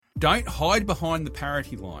Don't hide behind the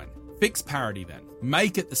parity line. Fix parity then.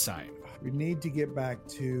 Make it the same. We need to get back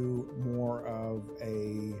to more of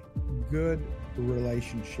a good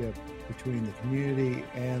relationship between the community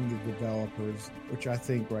and the developers, which I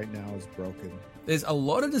think right now is broken. There's a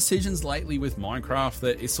lot of decisions lately with Minecraft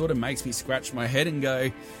that it sort of makes me scratch my head and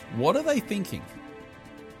go, what are they thinking?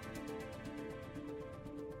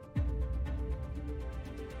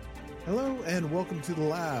 Hello and welcome to The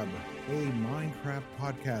Lab, a Minecraft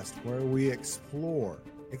podcast where we explore,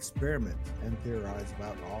 experiment, and theorize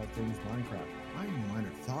about all things Minecraft. I'm Miner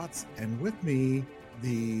Thoughts, and with me,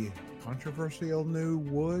 the controversial new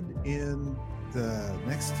wood in the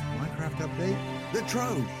next Minecraft update, the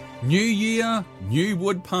Troge. New year, new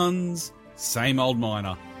wood puns, same old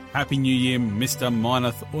Miner. Happy New Year, Mr.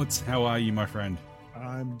 Miner Thoughts. How are you, my friend?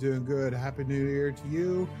 I'm doing good. Happy New Year to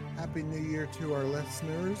you. Happy New Year to our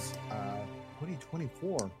listeners.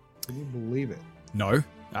 2024. Can you believe it? No,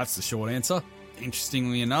 that's the short answer.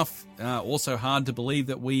 Interestingly enough, also hard to believe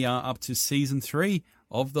that we are up to season 3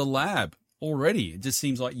 of The Lab already. It just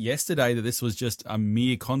seems like yesterday that this was just a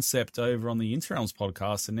mere concept over on the Interrealms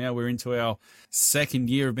podcast, and now we're into our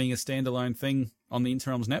second year of being a standalone thing on the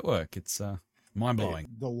Interrealms network. It's mind-blowing.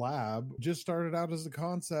 The Lab just started out as a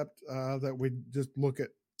concept that we just look at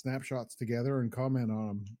snapshots together and comment on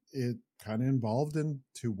them. It kind of evolved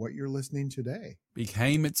into what you're listening today.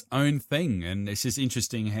 Became its own thing, and it's just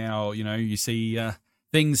interesting how, you know, you see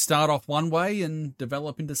things start off one way and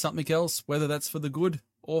develop into something else, whether that's for the good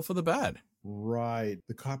or for the bad. Right.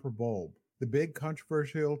 The copper bulb. The big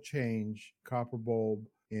controversial change, copper bulb,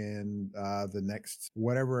 in the next,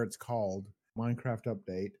 whatever it's called, Minecraft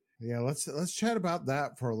update. Yeah, let's chat about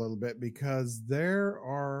that for a little bit, because there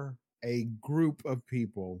are a group of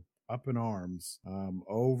people up in arms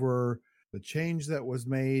over the change that was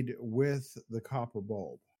made with the copper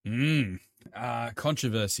bulb.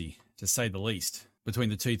 Controversy, to say the least, between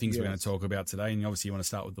the two things we're going to talk about today. And obviously you want to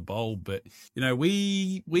start with the bulb, but you know,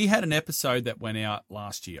 we had an episode that went out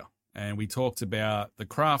last year, and we talked about the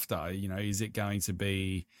crafter. You know, is it going to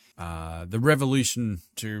be the revolution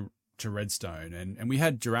to redstone? And we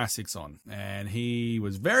had Jurassics on, and he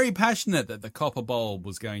was very passionate that the copper bulb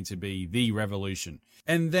was going to be the revolution.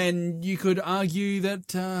 And then you could argue that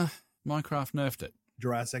Minecraft nerfed it.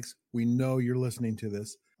 Jurassics, we know you're listening to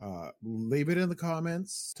this. Leave it in the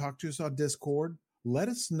comments. Talk to us on Discord. Let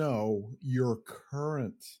us know your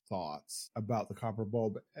current thoughts about the copper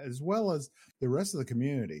bulb, as well as the rest of the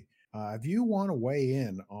community. If you want to weigh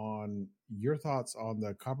in on your thoughts on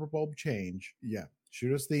the copper bulb change,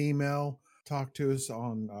 shoot us the email, talk to us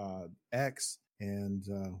on X, and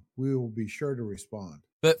we will be sure to respond.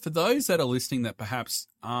 But for those that are listening that perhaps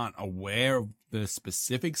aren't aware of the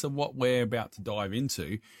specifics of what we're about to dive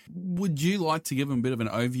into, would you like to give them a bit of an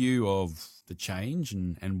overview of the change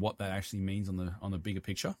and what that actually means on the bigger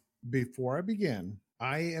picture? Before I begin,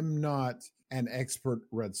 I am not an expert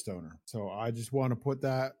redstoner, so I just want to put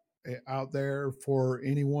that out there for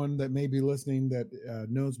anyone that may be listening that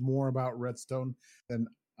knows more about redstone than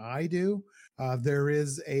I do. There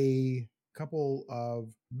is a couple of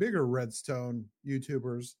bigger redstone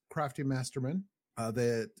YouTubers, Crafty Masterman,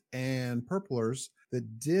 and Purplers,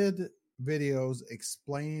 that did videos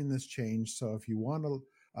explaining this change. So if you want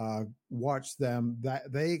to watch them,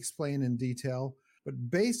 that they explain in detail. But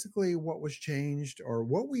basically what was changed, or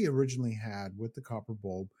what we originally had with the copper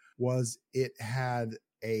bulb, was it had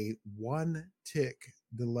a 1 tick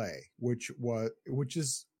delay, which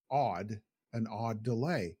is an odd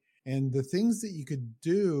delay. And the things that you could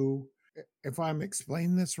do, if I'm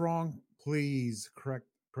explaining this wrong, please correct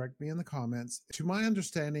me in the comments. To my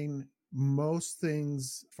understanding, most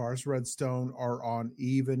things as far as redstone are on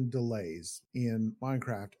even delays in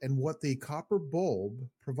Minecraft, and what the copper bulb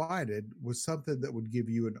provided was something that would give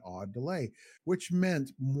you an odd delay, which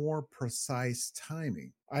meant more precise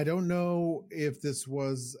timing. I don't know if this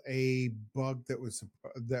was a bug that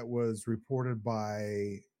was reported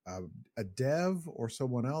by a dev or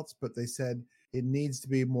someone else, but they said it needs to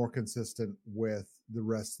be more consistent with the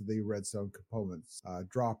rest of the redstone components,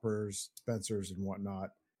 droppers, dispensers, and whatnot.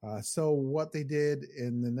 So what they did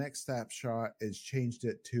in the next snapshot is changed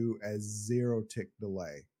it to a 0 tick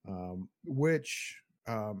delay, which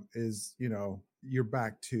is, you know, you're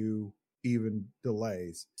back to even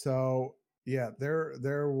delays. So yeah,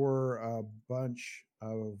 there were a bunch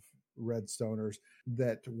of redstoners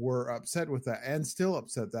that were upset with that, and still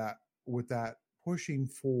upset with that, pushing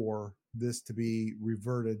for this to be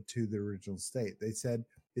reverted to the original state. They said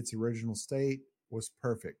its original state was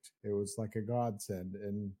perfect. It was like a godsend.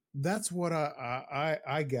 And that's what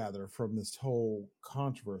I gather from this whole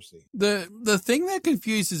controversy. The thing that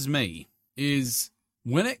confuses me is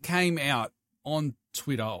when it came out on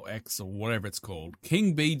Twitter or X or whatever it's called,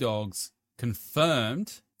 King B Dogs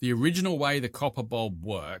confirmed the original way the copper bulb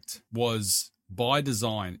worked was by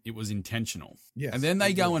design. It was intentional. Yes, and then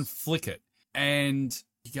they go and flick it. And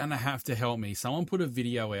you're going to have to help me. Someone put a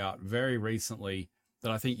video out very recently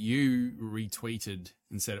that I think you retweeted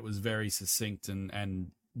and said it was very succinct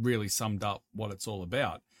and really summed up what it's all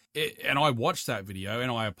about. And I watched that video,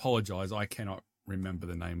 and I apologize. I cannot remember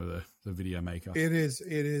the name of the video maker. It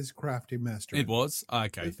is Crafty Master. It was?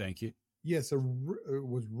 Okay, thank you. Yes, it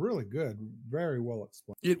was really good. Very well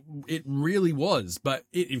explained. It really was, but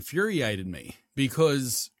it infuriated me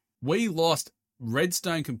because we lost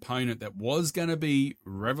redstone component that was going to be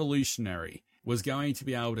revolutionary, was going to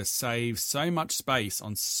be able to save so much space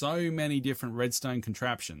on so many different redstone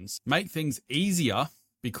contraptions, make things easier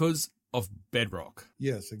because of Bedrock.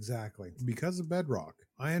 Yes, exactly. Because of Bedrock.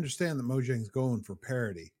 I understand that Mojang's going for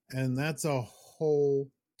parity, and that's a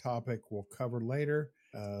whole topic we'll cover later.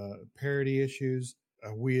 Parity issues.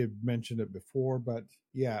 We had mentioned it before, but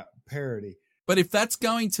yeah, parity. But if that's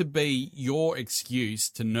going to be your excuse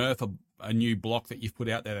to nerf a new block that you've put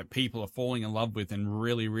out there that people are falling in love with and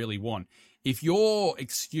really, really want, if your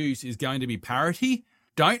excuse is going to be parity,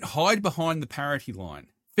 don't hide behind the parity line.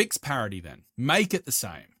 Fix parity then. Make it the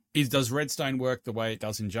same. Does Redstone work the way it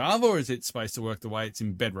does in Java, or is it supposed to work the way it's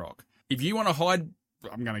in Bedrock? If you want to hide,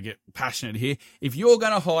 I'm going to get passionate here. If you're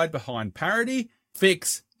going to hide behind parity,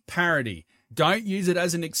 fix parity. Don't use it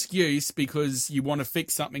as an excuse because you want to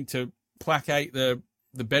fix something to placate the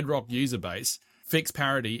Bedrock user base. Fix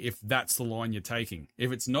parity if that's the line you're taking.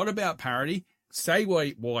 If it's not about parity, say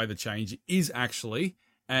why the change is actually,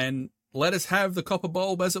 and let us have the copper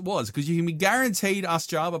bulb as it was, because you can be guaranteed us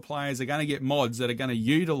Java players are going to get mods that are going to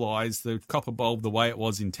utilize the copper bulb the way it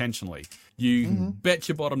was intentionally. You can bet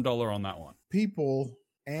your bottom dollar on that one. People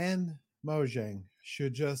and Mojang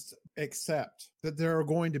should just accept that there are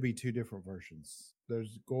going to be two different versions.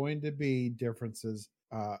 There's going to be differences.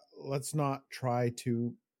 Let's not try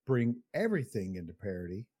to bring everything into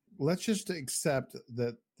parity. Let's just accept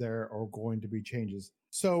that there are going to be changes.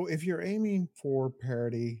 So if you're aiming for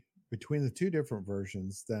parity between the two different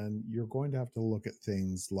versions, then you're going to have to look at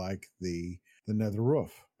things like the nether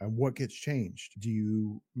roof and what gets changed. Do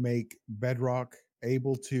you make Bedrock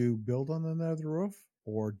able to build on the nether roof,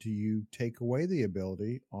 or do you take away the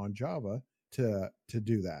ability on Java to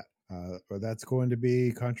do that? Or that's going to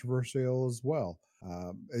be controversial as well.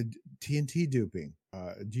 TNT duping.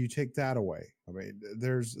 Do you take that away? I mean,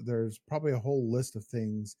 there's probably a whole list of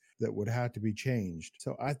things that would have to be changed.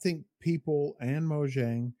 So I think people and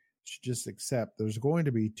Mojang should just accept there's going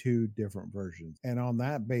to be two different versions. And on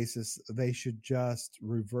that basis, they should just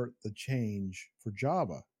revert the change for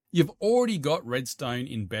Java. You've already got Redstone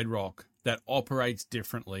in Bedrock that operates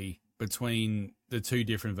differently between the two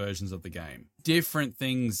different versions of the game. Different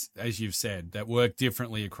things, as you've said, that work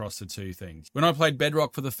differently across the two things. When I played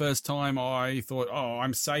Bedrock for the first time, I thought,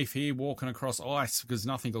 I'm safe here walking across ice because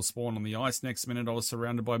nothing will spawn on the ice. Next minute, I was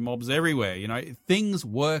surrounded by mobs everywhere. You know, things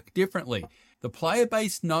work differently. The player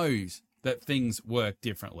base knows that things work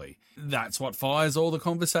differently. That's what fires all the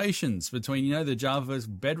conversations between, the Java versus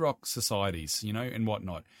Bedrock societies, and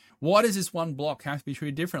whatnot. Why does this one block have to be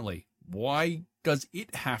treated differently? Why does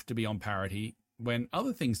it have to be on parity when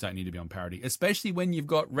other things don't need to be on parity, especially when you've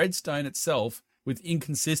got Redstone itself with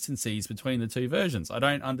inconsistencies between the two versions? I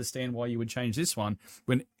don't understand why you would change this one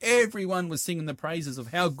when everyone was singing the praises of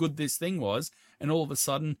how good this thing was, and all of a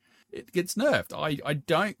sudden it gets nerfed. I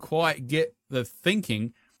don't quite get the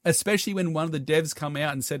thinking, especially when one of the devs come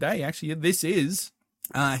out and said, hey, actually, this is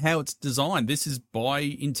how it's designed. This is by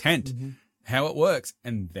intent, how it works,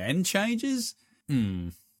 and then changes?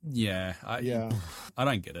 Yeah. I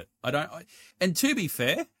don't get it. And to be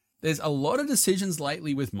fair, there's a lot of decisions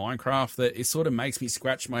lately with Minecraft that it sort of makes me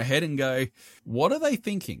scratch my head and go, what are they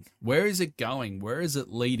thinking? Where is it going? Where is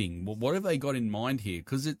it leading? What have they got in mind here?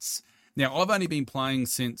 Because now I've only been playing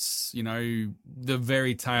since, the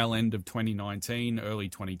very tail end of 2019, early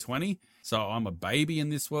 2020. So I'm a baby in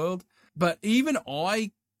this world. But even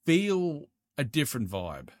I feel a different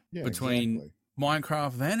vibe between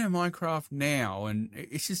Minecraft then and Minecraft now. And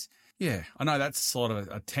it's just, I know that's sort of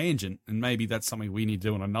a tangent, and maybe that's something we need to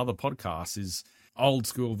do on another podcast, is old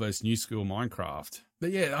school versus new school Minecraft.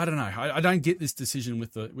 But yeah, I don't know. I don't get this decision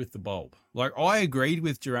with the bulb. Like, I agreed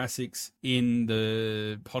with Jurassic's in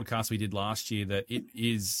the podcast we did last year that it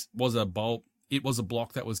was a bulb. It was a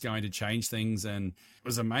block that was going to change things, and it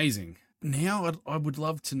was amazing. Now I would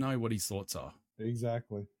love to know what his thoughts are.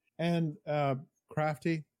 Exactly. And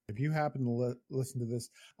Crafty, if you happen to listen to this,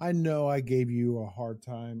 I know I gave you a hard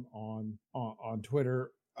time on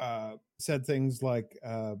Twitter said things like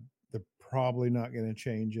they're probably not going to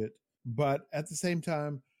change it. But at the same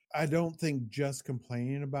time, I don't think just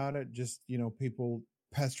complaining about it, just, people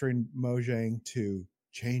pestering Mojang to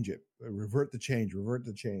change it, revert the change.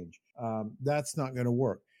 That's not going to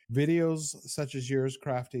work. Videos such as yours,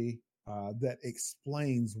 Crafty, that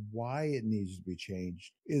explains why it needs to be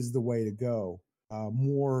changed is the way to go.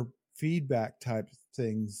 More feedback type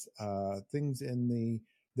things, things in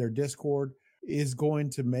their Discord is going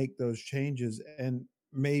to make those changes and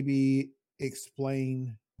maybe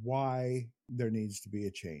explain why there needs to be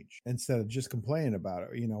a change instead of just complaining about it.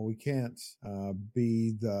 We can't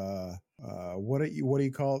be the what do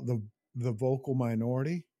you call it, the vocal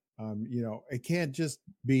minority. It can't just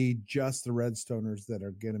be just the Redstoners that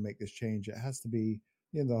are going to make this change. It has to be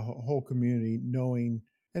the whole community knowing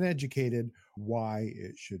and educated why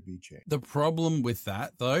it should be changed. The problem with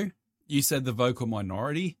that, though, you said the vocal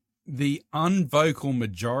minority. The unvocal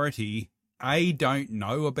majority, A, don't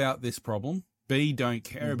know about this problem, B, don't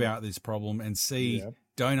care about this problem, and C,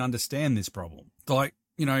 don't understand this problem. Like,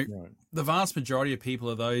 right. The vast majority of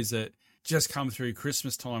people are those that just come through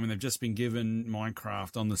Christmas time and they've just been given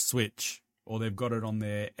Minecraft on the Switch, or they've got it on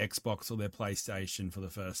their Xbox or their PlayStation for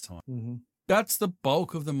the first time. Mm-hmm. That's the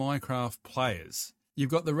bulk of the Minecraft players. You've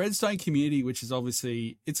got the Redstone community, which is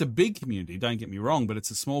obviously, it's a big community, don't get me wrong, but it's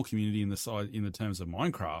a small community in the terms of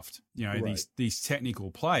Minecraft, right. these technical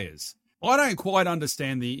players. I don't quite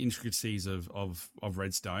understand the intricacies of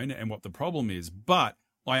Redstone and what the problem is, but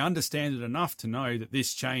I understand it enough to know that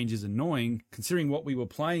this change is annoying, considering what we were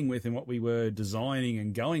playing with and what we were designing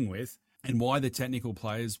and going with, and why the technical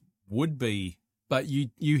players would be. But you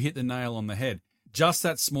hit the nail on the head. Just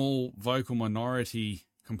that small vocal minority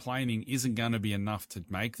complaining isn't going to be enough to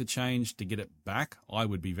make the change, to get it back. I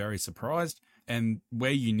would be very surprised. And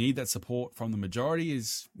where you need that support from the majority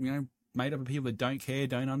is, made up of people that don't care,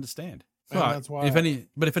 don't understand. But that's why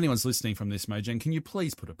if anyone's listening from this, Mojang, can you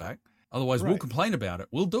please put it back? Otherwise, we'll complain about it.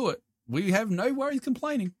 We'll do it. We have no worries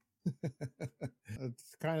complaining.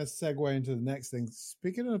 Let's kind of segue into the next thing.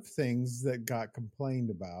 Speaking of things that got complained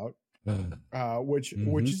about,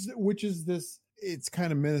 which is this, it's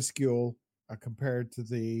kind of minuscule compared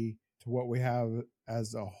to what we have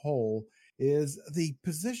as a whole, is the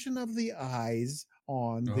position of the eyes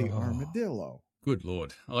on the armadillo. Good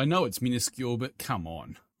Lord. I know it's minuscule, but come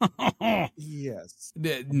on. Yes.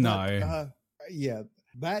 No.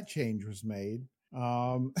 That change was made.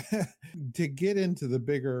 To get into the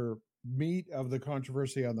bigger meat of the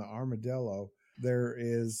controversy on the armadillo, there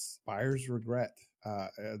is buyer's regret.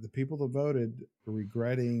 The people that voted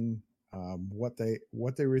regretting what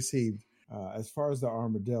they received as far as the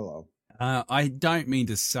armadillo. I don't mean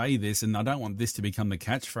to say this, and I don't want this to become the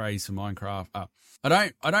catchphrase for Minecraft.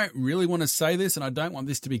 I don't really want to say this, and I don't want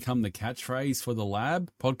this to become the catchphrase for the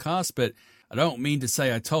Lab podcast, but I don't mean to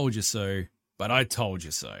say I told you so, but I told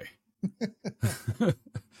you so.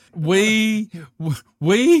 We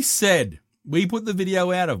said, we put the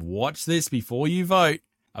video out of watch this before you vote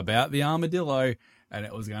about the armadillo, and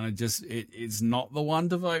it was going to it's not the one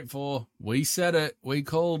to vote for. We said it, we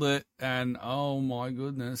called it, and oh my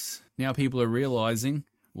goodness. Now people are realizing,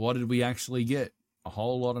 what did we actually get? A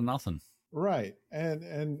whole lot of nothing. Right.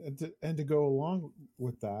 And to go along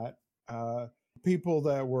with that, people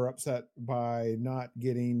that were upset by not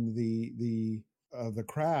getting the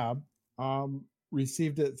crab,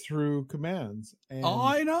 received it through commands. And,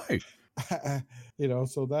 I know.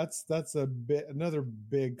 So that's another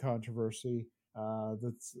big controversy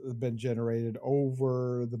that's been generated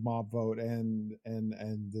over the mob vote and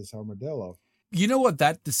this armadillo. You know what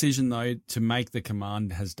that decision though to make the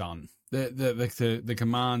command has done? The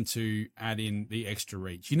command to add in the extra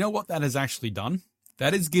reach. You know what that has actually done?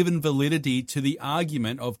 That has given validity to the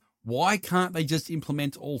argument of why can't they just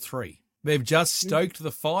implement all three? They've just stoked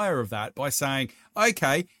the fire of that by saying,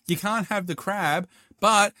 okay, you can't have the crab,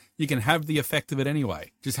 but you can have the effect of it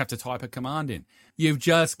anyway. Just have to type a command in. You've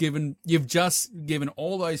just given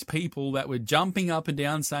all those people that were jumping up and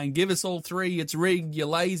down saying, give us all three, it's rigged, you're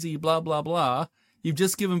lazy, blah, blah, blah. You've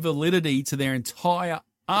just given validity to their entire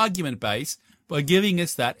argument base by giving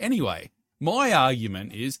us that anyway. My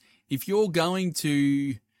argument is, if you want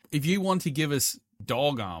to give us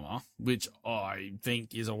dog armor, which I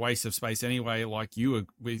think is a waste of space anyway, like you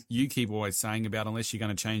keep always saying about, unless you're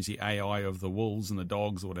going to change the AI of the wolves and the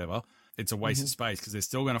dogs or whatever, it's a waste of space because they're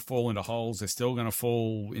still going to fall into holes, they're still going to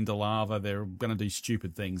fall into lava, they're going to do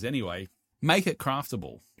stupid things anyway. Make it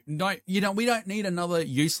craftable. No, we don't need another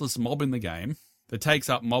useless mob in the game that takes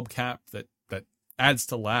up mob cap, that adds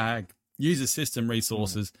to lag, uses system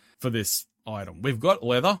resources for this item. We've got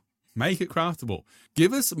leather, make it craftable.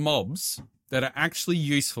 Give us mobs that are actually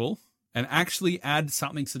useful and actually add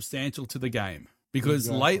something substantial to the game. Because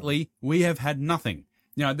lately we have had nothing.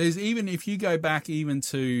 There's even, if you go back even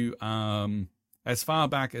to as far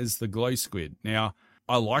back as the glow squid. Now,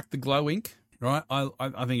 I like the glow ink, right?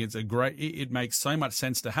 I think it's it makes so much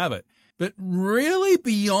sense to have it. But really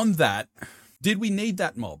beyond that, did we need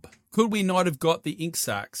that mob? Could we not have got the ink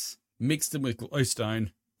sacs, mixed them with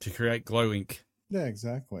glowstone to create glow ink? Yeah,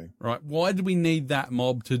 exactly. Right. Why did we need that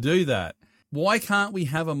mob to do that? Why can't we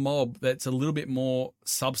have a mob that's a little bit more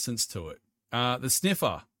substance to it? The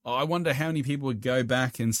sniffer. I wonder how many people would go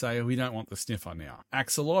back and say, we don't want the sniffer now.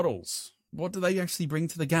 Axolotls. What do they actually bring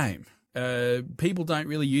to the game? People don't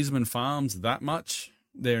really use them in farms that much.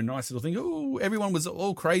 They're a nice little thing. Oh, everyone was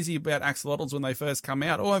all crazy about axolotls when they first come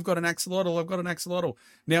out. Oh, I've got an axolotl.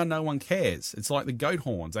 Now no one cares. It's like the goat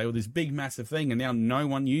horns. They were this big, massive thing, and now no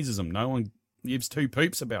one uses them. No one gives two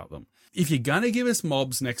poops about them. If you're going to give us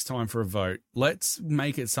mobs next time for a vote, let's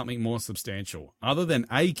make it something more substantial. Other than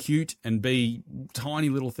A, cute, and B, tiny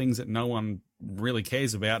little things that no one really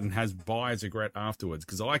cares about and has buyer's regret afterwards.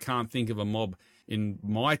 Because I can't think of a mob in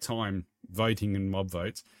my time voting in mob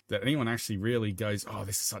votes that anyone actually really goes, oh,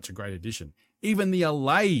 this is such a great addition. Even the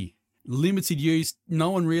Allay, limited use, no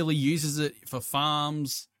one really uses it for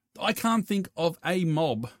farms. I can't think of a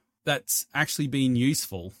mob that's actually been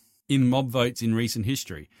useful in mob votes in recent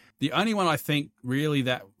history. The only one I think really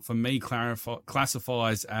that for me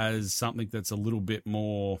classifies as something that's a little bit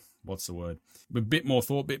more, a bit more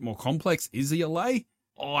thought, a bit more complex is the Allay.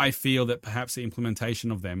 I feel that perhaps the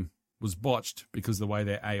implementation of them was botched because of the way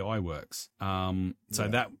their AI works. That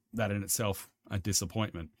in itself, a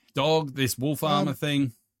disappointment. Dog, this wolf armor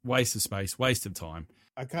thing, waste of space, waste of time.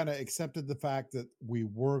 I kind of accepted the fact that we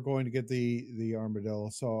were going to get the armadillo.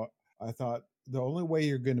 So I thought the only way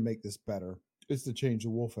you're going to make this better is to change the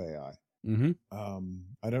wolf AI. Mm-hmm.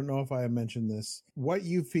 I don't know if I mentioned this. What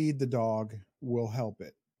you feed the dog will help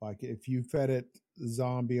it. Like if you fed it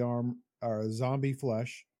zombie arm or zombie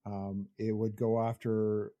flesh, it would go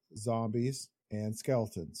after zombies and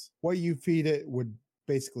skeletons. What you feed it would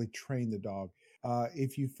basically train the dog.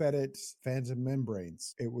 If you fed it phantom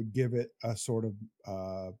membranes, it would give it a sort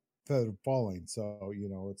of feather falling. So,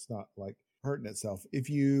 it's not like hurting itself. If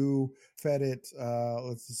you fed it,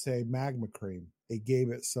 let's just say magma cream, it gave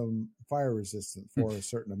it some fire resistance for a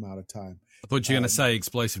certain amount of time. I thought you were going to say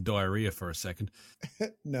explosive diarrhea for a second.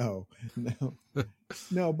 No,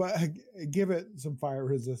 but give it some fire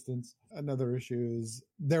resistance. Another issue is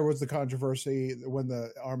there was the controversy when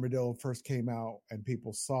the armadillo first came out and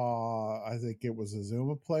people saw, I think it was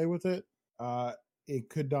Azuma play with it. It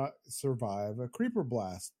could not survive a creeper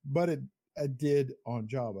blast, but it did on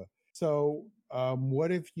Java. So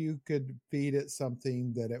what if you could feed it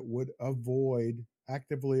something that it would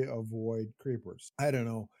actively avoid creepers? I don't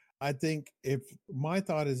know. I think my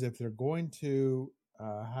thought is if they're going to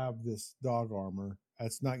have this dog armor,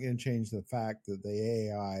 that's not going to change the fact that the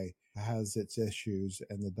AI has its issues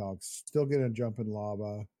and the dog's still going to jump in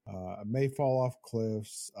lava, may fall off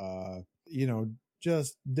cliffs,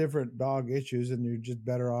 just different dog issues, and you're just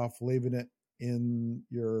better off leaving it in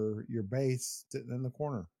your base sitting in the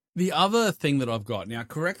corner. The other thing that I've got, now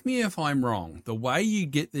correct me if I'm wrong, the way you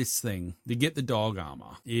get this thing, to get the dog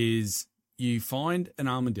armor, is you find an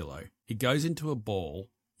armadillo, it goes into a ball,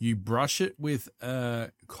 you brush it with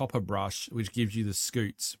a copper brush, which gives you the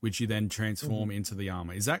scoots, which you then transform into the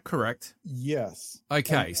armor. Is that correct? Yes.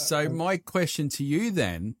 Okay, so my question to you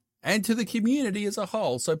then, and to the community as a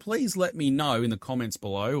whole, so please let me know in the comments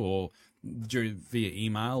below or via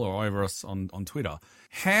email or over us on Twitter,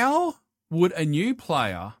 how would a new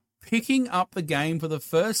player picking up the game for the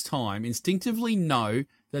first time instinctively know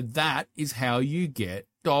that is how you get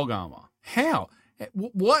dog armor? How?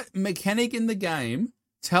 What mechanic in the game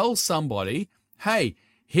tells somebody, hey,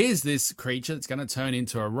 here's this creature that's going to turn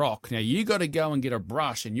into a rock. Now you got to go and get a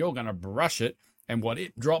brush and you're going to brush it. And what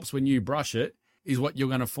it drops when you brush it is what you're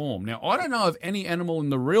going to form. Now, I don't know of any animal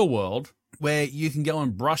in the real world where you can go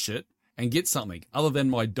and brush it and get something other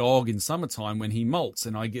than my dog in summertime when he molts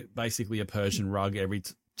and I get basically a Persian rug every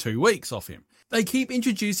 2 weeks off him. They keep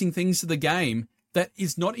introducing things to the game that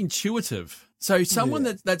is not intuitive. So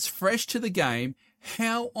someone that's fresh to the game,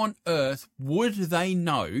 how on earth would they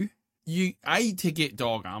know you, A, to get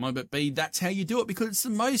dog armor, but B, that's how you do it? Because it's the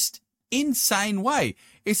most insane way.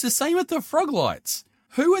 It's the same with the frog lights.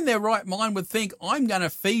 Who in their right mind would think I'm going to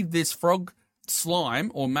feed this frog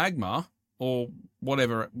slime or magma or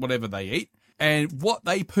whatever they eat, and what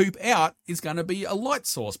they poop out is going to be a light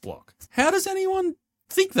source block? How does anyone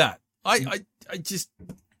think that? I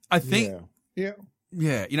think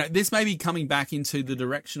Yeah, this may be coming back into the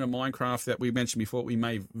direction of Minecraft that we mentioned before. We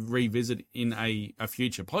may revisit in a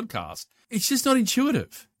future podcast. It's just not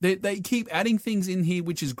intuitive. They keep adding things in here,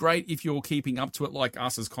 which is great if you're keeping up to it, like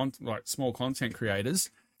us as like small content creators.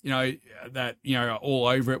 That are all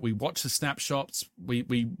over it. We watch the snapshots.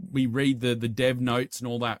 We read the dev notes and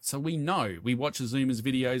all that, so we know. We watch the Zoomers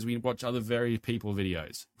videos. We watch other various people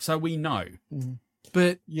videos, so we know. Mm-hmm.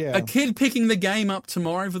 But a kid picking the game up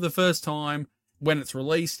tomorrow for the first time, when it's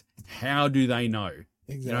released, how do they know?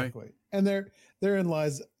 Exactly. And therein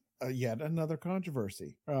lies yet another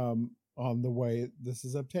controversy on the way this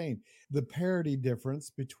is obtained. The parity difference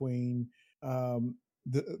between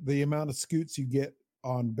the amount of scoots you get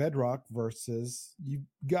on Bedrock versus you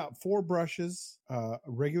got 4 brushes,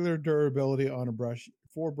 regular durability on a brush,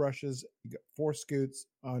 4 brushes, you got 4 scoots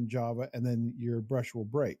on Java, and then your brush will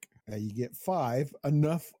break. You get 5,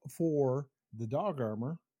 enough for the dog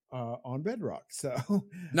armor on Bedrock. So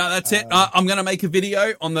no, that's it. I'm going to make a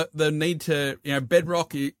video on the need to,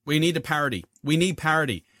 Bedrock. We need a parity. We need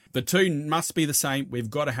parity. The two must be the same. We've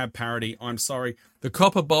got to have parity. I'm sorry. The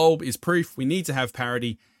copper bulb is proof. We need to have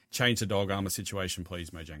parity. Change the dog armor situation, please,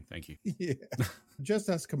 Mojang. Thank you. Yeah. Just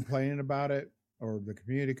us complaining about it, or the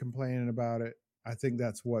community complaining about it, I think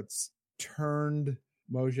that's what's turned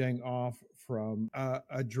Mojang off from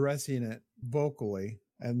addressing it vocally.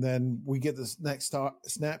 And then we get this next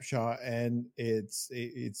snapshot, and it's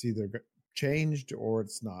either changed or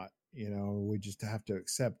it's not. We just have to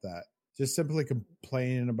accept that. Just simply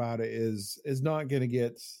complaining about it is not going to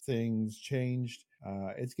get things changed.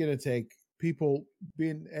 It's going to take people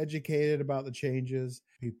being educated about the changes,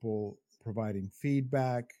 people providing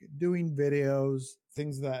feedback, doing videos,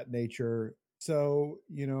 things of that nature. So,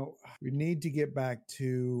 we need to get back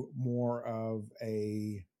to more of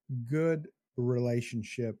a good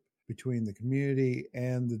relationship between the community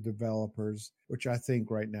and the developers, which I think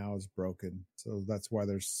right now is broken. So that's why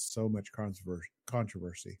there's so much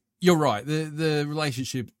controversy. You're right. The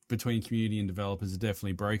relationship between community and developers is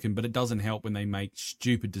definitely broken, but it doesn't help when they make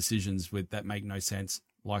stupid decisions that make no sense,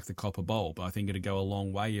 like the copper bulb. I think it'd go a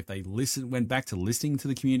long way if they went back to listening to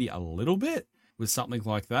the community a little bit with something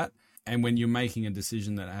like that. And when you're making a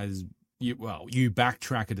decision that has, you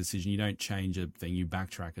backtrack a decision. You don't change a thing. You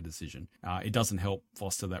backtrack a decision. It doesn't help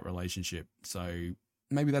foster that relationship. So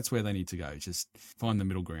maybe that's where they need to go. Just find the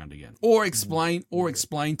middle ground again, or explain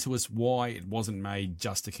to us why it wasn't made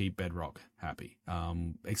just to keep Bedrock happy.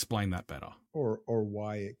 Explain that better, or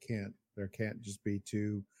why there can't just be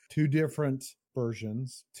two different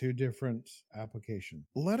versions, 2 different applications.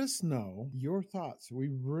 Let us know your thoughts. We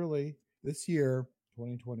really, this year,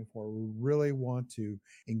 2024, we really want to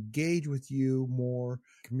engage with you more,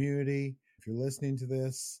 community. If you're listening to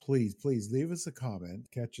this, please leave us a comment.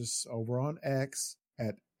 Catch us over on X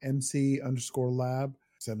at MC_lab.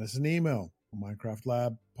 Send us an email,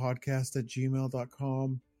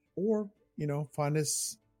 minecraftlabpodcast@gmail.com, or, find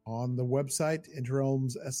us on the website,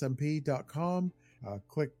 interrealmssmp.com.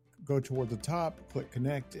 Go toward the top, click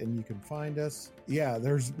connect, and you can find us. Yeah,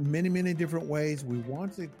 there's many, many different ways. We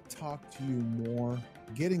want to talk to you more,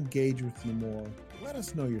 get engaged with you more. Let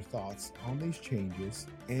us know your thoughts on these changes.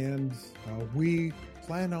 And we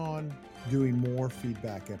plan on doing more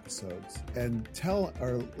feedback episodes and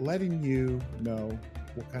letting you know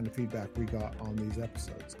what kind of feedback we got on these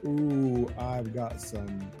episodes. Ooh, I've got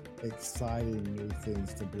some exciting new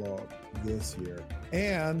things to blow up this year.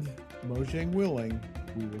 And Mojang willing,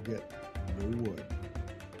 we will get new wood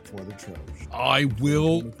for the Trojan. I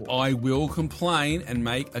will complain and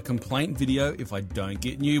make a complaint video if I don't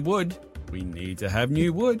get new wood. We need to have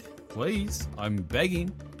new wood, please. I'm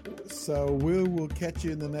begging. So we will catch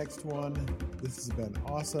you in the next one. This has been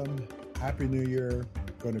awesome. Happy New Year.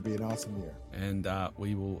 Going to be an awesome year. And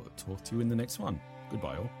we will talk to you in the next one.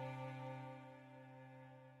 Goodbye, all.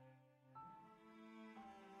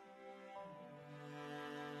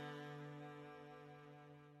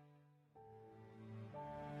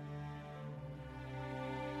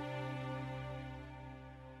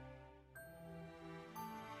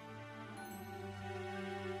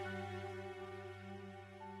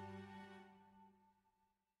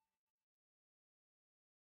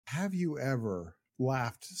 Have you ever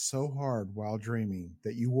laughed so hard while dreaming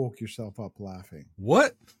that you woke yourself up laughing?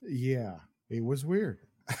 What? Yeah, it was weird.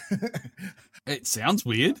 It sounds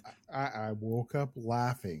weird. I woke up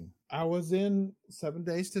laughing. I was in 7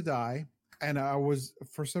 Days to Die, and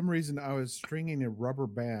for some reason, I was stringing a rubber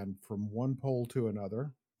band from one pole to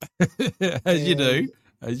another. As you do.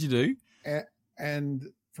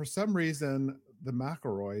 And for some reason, the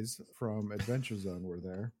McElroys from Adventure Zone were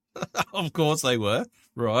there. Of course they were,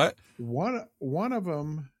 right? One of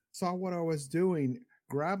them saw what I was doing,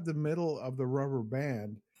 grabbed the middle of the rubber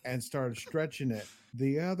band and started stretching it.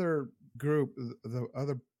 The other group, the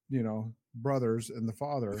other, brothers and the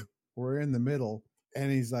father were in the middle.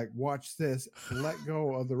 And he's like, watch this, let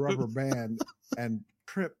go of the rubber band and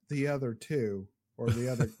trip the other two or the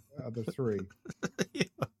other three. Yeah.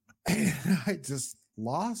 And I just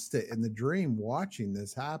lost it in the dream watching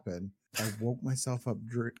this happen. I woke myself up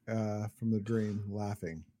from the dream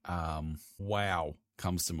laughing. Wow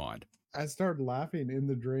comes to mind. I started laughing in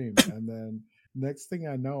the dream, and then next thing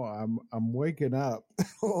I know, I'm waking up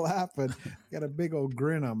laughing. Got a big old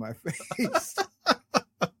grin on my face.